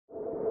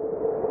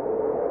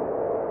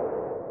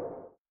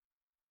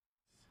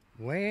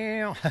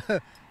Well,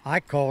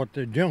 I call it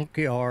the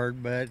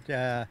junkyard, but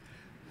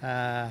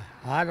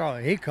I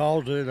don't. He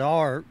calls it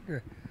art,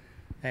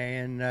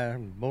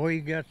 and boy,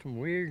 you got some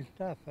weird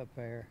stuff up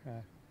there.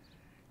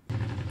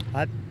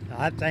 I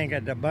I think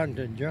it's a bunch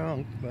of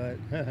junk, but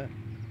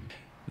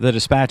The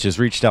Dispatch has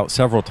reached out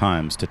several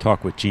times to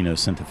talk with Geno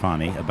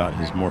Centafanti about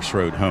his Morse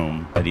Road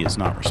home, but he has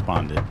not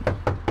responded.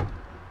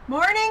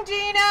 Morning,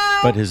 Geno!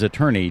 But his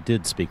attorney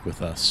did speak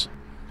with us.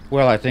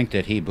 Well, I think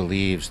that he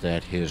believes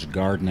that his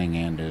gardening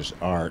and his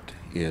art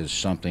is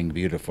something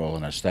beautiful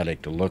and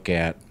aesthetic to look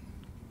at.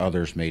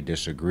 Others may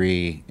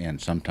disagree, and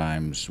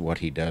sometimes what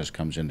he does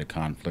comes into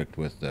conflict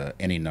with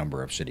any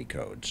number of city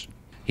codes.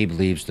 He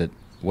believes that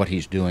what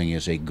he's doing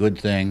is a good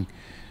thing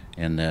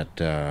and that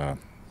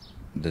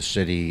the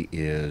city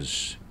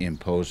is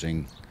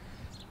imposing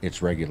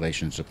its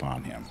regulations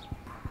upon him.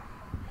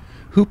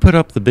 Who put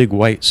up the big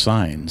white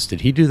signs?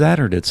 Did he do that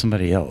or did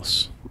somebody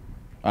else?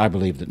 I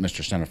believe that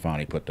Mr.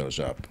 Centafanti put those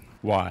up.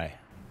 Why?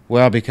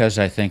 Well, because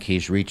I think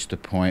he's reached the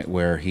point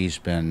where he's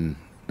been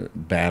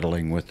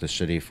battling with the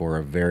city for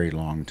a very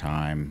long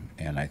time,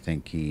 and I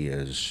think he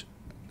has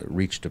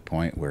reached a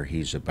point where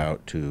he's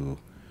about to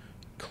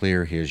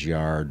clear his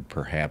yard,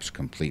 perhaps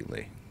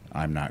completely.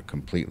 I'm not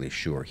completely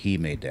sure he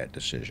made that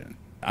decision.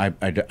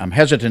 I'm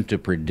hesitant to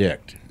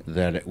predict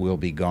that it will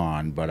be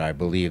gone, but I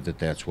believe that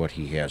that's what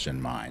he has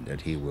in mind,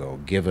 that he will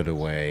give it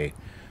away.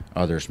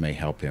 Others may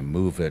help him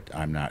move it.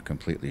 I'm not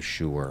completely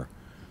sure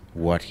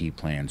what he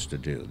plans to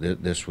do.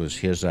 This was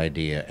his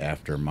idea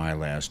after my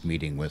last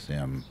meeting with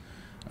him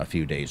a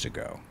few days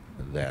ago,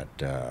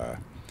 that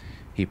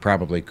he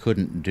probably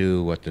couldn't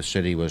do what the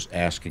city was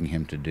asking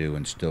him to do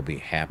and still be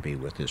happy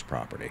with his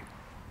property.